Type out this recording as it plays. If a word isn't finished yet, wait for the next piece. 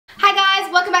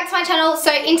back to my channel.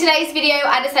 So in today's video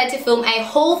I decided to film a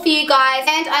haul for you guys,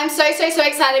 and I'm so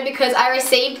excited because I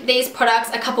received these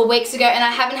products a couple weeks ago and I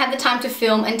haven't had the time to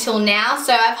film until now,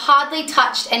 so I've hardly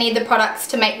touched any of the products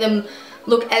to make them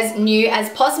look as new as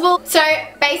possible. So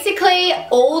basically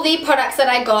all the products that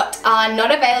I got are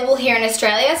not available here in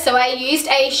Australia, so I used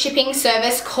a shipping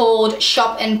service called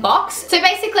Shop and Box. So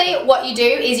basically what you do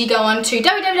is you go on to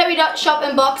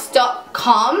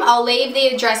www.shopandbox.com. I'll leave the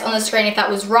address on the screen if that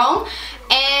was wrong.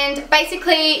 And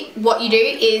basically what you do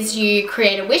is you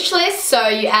create a wish list, so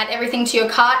you add everything to your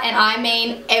cart, and I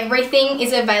mean everything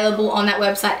is available on that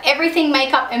website. Everything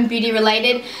makeup and beauty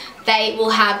related they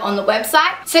will have on the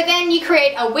website. So then you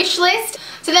create a wish list.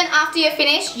 So then after you're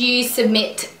finished, you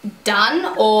submit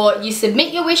done, or you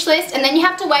submit your wish list, and then you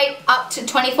have to wait up to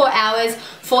 24 hours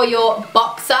for your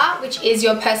boxer, which is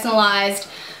your personalized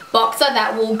boxer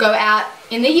that will go out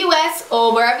in the US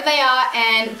or wherever they are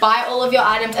and buy all of your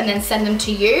items and then send them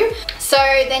to you. So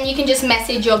then you can just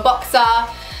message your boxer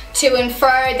to and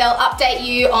fro. They'll update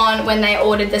you on when they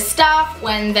ordered the stuff,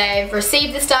 when they've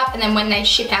received the stuff, and then when they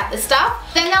ship out the stuff.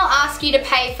 Then they'll ask you to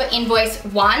pay for invoice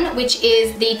 1, which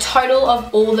is the total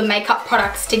of all the makeup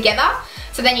products together.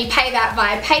 So then you pay that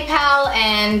via PayPal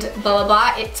and blah blah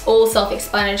blah. It's all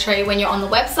self-explanatory when you're on the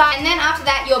website. And then after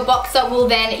that, your boxer will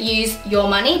then use your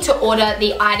money to order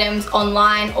the items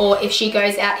online, or if she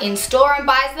goes out in store and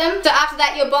buys them. So after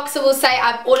that, your boxer will say,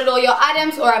 I've ordered all your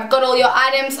items, or I've got all your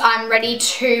items, I'm ready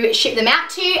to ship them out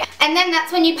to you. And then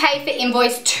that's when you pay for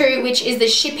invoice 2, which is the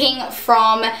shipping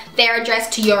from their address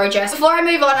to your address. Before I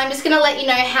move on, I'm just gonna let you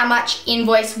know how much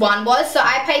invoice 1 was. So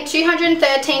I paid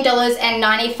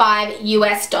 $213.95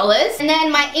 US dollars, and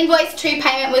then my invoice 2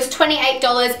 payment was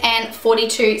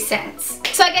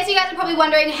 $28.42. So I guess you guys are probably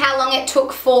wondering how long it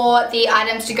took for the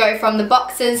items to go from the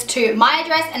boxes to my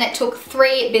address, and it took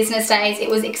 3 business days. It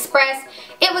was express.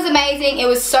 It was amazing. It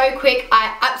was so quick.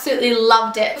 I absolutely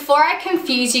loved it. Before I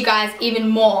confuse you guys even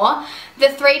more, the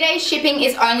 3-day shipping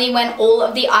is only when all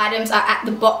of the items are at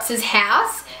the boxer's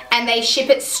house and they ship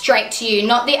it straight to you,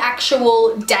 not the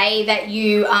actual day that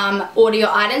you order your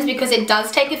items, because it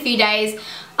does take a few days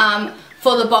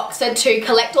for the boxer to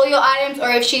collect all your items,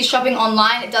 or if she's shopping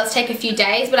online it does take a few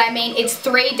days, but I mean it's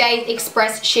 3 days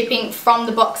express shipping from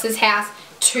the boxer's house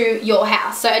to your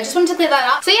house. So I just wanted to clear that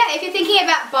up. So yeah, if you're thinking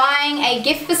about buying a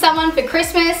gift for someone for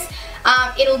Christmas,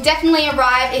 it'll definitely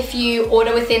arrive if you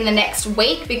order within the next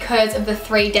week because of the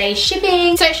 3-day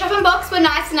shipping. So Shop and Box were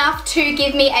nice enough to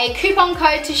give me a coupon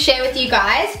code to share with you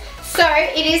guys. So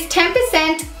it is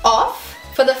 10% off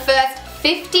for the first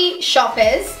 50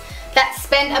 shoppers that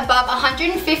spend above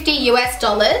 $150 US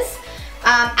dollars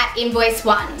at invoice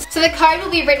 1. So the code will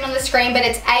be written on the screen, but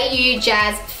it's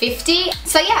AUJAZ50.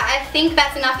 So yeah, I think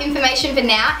that's enough information for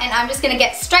now, and I'm just gonna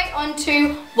get straight on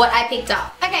to what I picked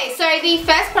up. Okay, so the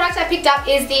first product I picked up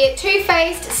is the Too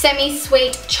Faced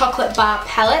Semi-Sweet Chocolate Bar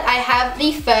Palette. I have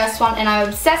the first one and I'm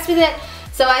obsessed with it,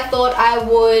 so I thought I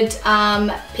would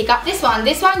pick up this one.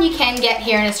 This one you can get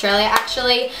here in Australia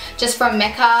actually, just from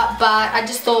Mecca, but I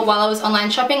just thought while I was online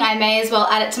shopping I may as well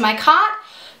add it to my cart.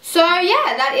 So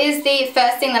yeah, that is the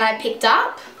first thing that I picked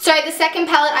up. So the second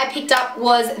palette I picked up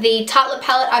was the Tartelette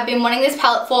palette. I've been wanting this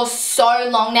palette for so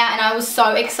long now, and I was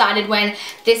so excited when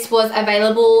this was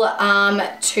available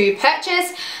to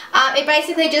purchase. It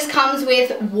basically just comes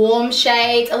with warm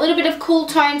shades, a little bit of cool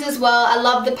tones as well. I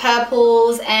love the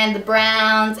purples and the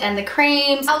browns and the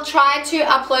creams. I'll try to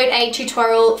upload a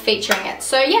tutorial featuring it.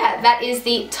 So yeah, that is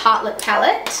the Tartelette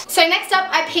palette. So next up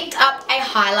I picked up a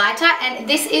highlighter, and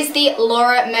this is the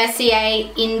Laura Mercier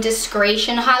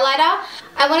Indiscretion highlighter.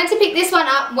 I wanted to pick this one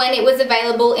up when it was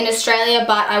available in Australia,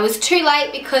 but I was too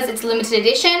late because it's limited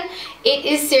edition. It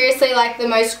is seriously like the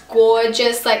most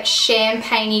gorgeous, like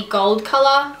champagne-y gold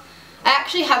color. I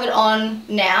actually have it on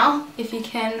now, if you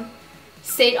can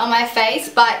see it on my face,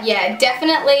 but yeah,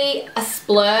 definitely a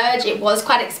splurge. It was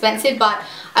quite expensive, but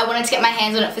I wanted to get my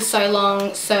hands on it for so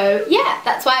long, so yeah,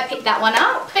 that's why I picked that one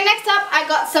up. So next up I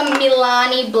got some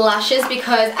Milani blushes,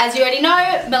 because as you already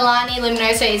know, Milani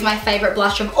Luminoso is my favourite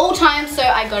blush of all time, so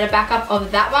I got a backup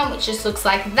of that one, which just looks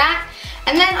like that.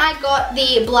 And then I got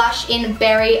the blush in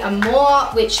Berry Amour,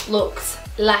 which looks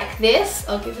like this.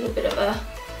 I'll give it a bit of a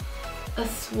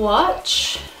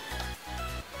swatch.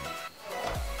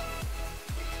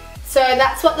 So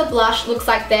that's what the blush looks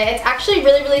like there. It's actually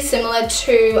really similar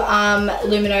to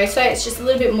Luminoso. It's just a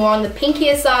little bit more on the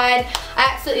pinkier side. I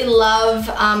absolutely love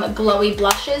glowy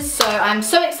blushes, so I'm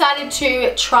so excited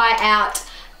to try out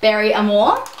Berry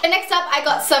Amour. So next up I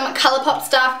got some ColourPop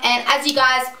stuff, and as you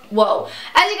guys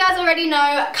already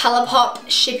know, ColourPop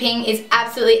shipping is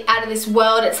absolutely out of this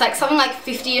world. It's like something like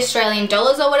 50 Australian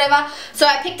dollars or whatever. So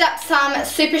I picked up some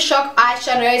Super Shock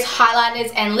eyeshadows,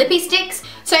 highlighters and lippy sticks.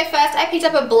 So first I picked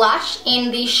up a blush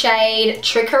in the shade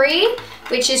Trickery,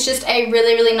 which is just a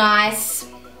really nice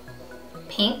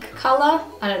pink colour.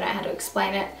 I don't know how to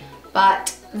explain it,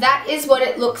 but that is what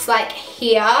it looks like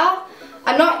here.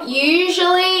 I'm not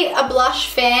usually a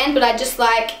blush fan, but I just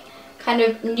like kind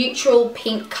of neutral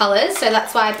pink colours, so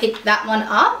that's why I picked that one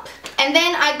up. And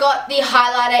then I got the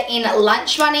highlighter in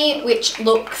Lunch Money, which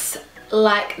looks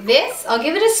like this. I'll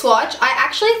give it a swatch. I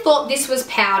actually thought this was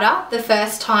powder the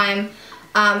first time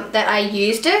that I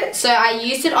used it. So I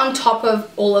used it on top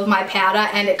of all of my powder,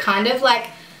 and it kind of like,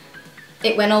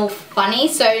 it went all funny.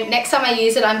 So next time I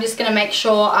use it, I'm just going to make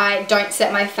sure I don't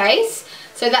set my face.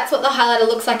 So that's what the highlighter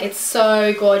looks like. It's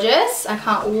so gorgeous. I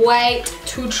can't wait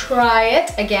to try it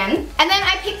again. And then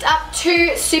I picked up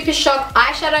two Super Shock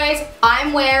eyeshadows.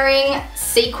 I'm wearing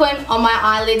Sequin on my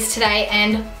eyelids today,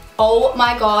 and oh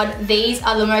my god, these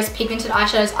are the most pigmented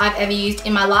eyeshadows I've ever used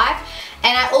in my life.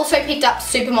 And I also picked up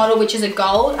Supermodel, which is a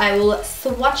gold. I will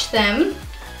swatch them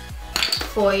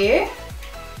for you.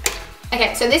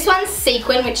 Okay, so this one's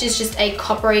Sequin, which is just a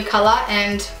coppery colour,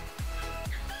 and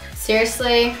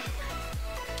seriously,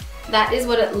 that is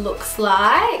what it looks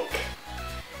like.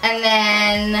 And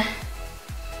then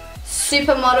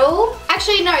Supermodel.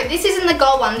 Actually, no, this isn't the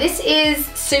gold one. This is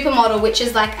Supermodel, which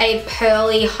is like a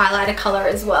pearly highlighter color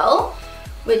as well,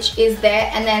 which is there.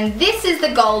 And then this is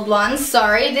the gold one.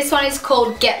 Sorry, this one is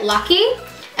called Get Lucky,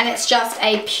 and it's just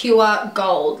a pure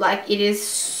gold. Like, it is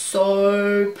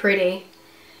so pretty.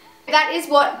 That is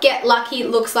what Get Lucky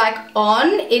looks like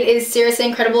on. It is seriously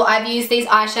incredible. I've used these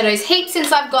eyeshadows heaps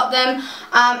since I've got them, and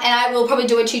I will probably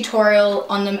do a tutorial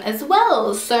on them as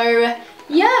well. So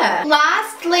yeah.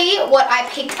 Lastly, what I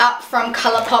picked up from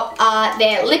ColourPop are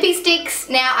their lippy sticks.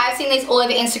 Now, I've seen these all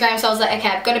over Instagram, so I was like, okay,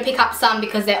 I've got to pick up some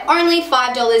because they're only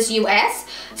 $5 US.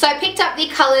 So I picked up the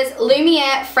colours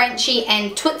Lumiere, Frenchie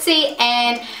and Tootsie,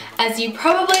 and as you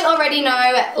probably already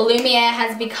know, Lumiere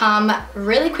has become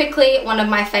really quickly one of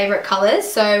my favourite colours.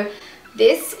 So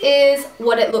this is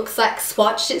what it looks like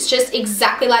swatched. It's just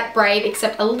exactly like Brave,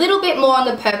 except a little bit more on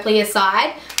the purplier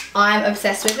side. I'm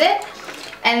obsessed with it.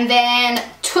 And then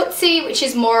Tootsie, which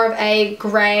is more of a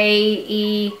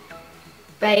grey-y,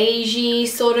 beigey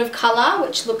sort of colour,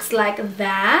 which looks like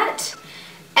that.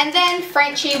 And then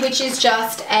Frenchie, which is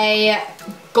just a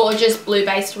gorgeous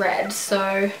blue-based red.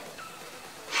 So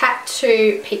had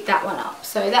to pick that one up.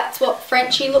 So that's what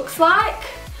Frenchie looks like.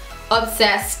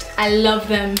 Obsessed. I love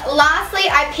them. Lastly,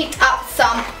 I picked up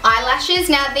some eyelashes.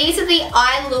 Now, these are the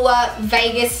Eyelure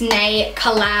Vegas Nay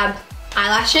collab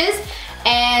eyelashes,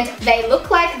 and they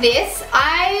look like this.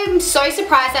 I'm so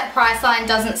surprised that Priceline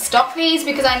doesn't stock these,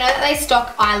 because I know that they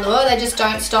stock Eyelure, they just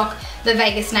don't stock the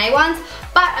Vegas Nay ones.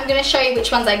 But I'm going to show you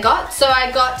which ones I got. So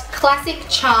I got Classic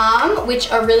Charm,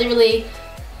 which are really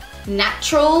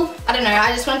natural. I don't know,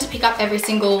 I just wanted to pick up every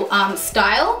single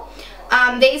style.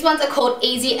 These ones are called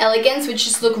Easy Elegance, which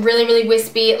just look really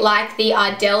wispy, like the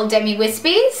Ardell Demi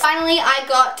Wispies. Finally, I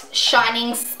got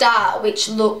Shining Star, which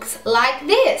looks like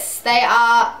this. They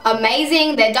are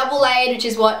amazing. They're double layered, which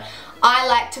is what I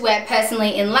like to wear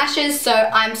personally in lashes. So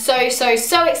I'm so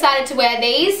excited to wear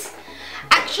these.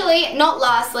 Actually, not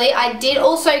lastly, I did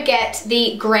also get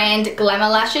the Grand Glamour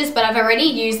lashes, but I've already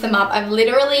used them up. I've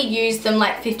literally used them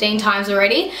like 15 times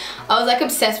already. I was like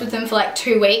obsessed with them for like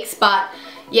 2 weeks, but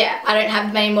yeah, I don't have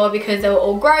them anymore because they were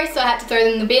all gross, so I had to throw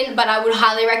them in the bin. But I would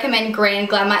highly recommend Grand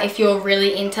Glamour if you're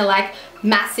really into like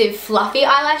massive fluffy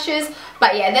eyelashes.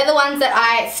 But yeah, they're the ones that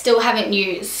I still haven't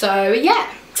used, so yeah.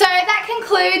 So that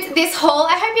concludes this haul.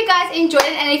 I hope you guys enjoyed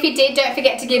it, and if you did, don't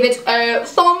forget to give it a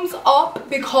thumbs up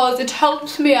because it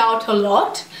helps me out a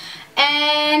lot.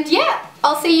 And yeah,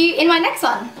 I'll see you in my next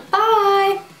one.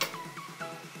 Bye!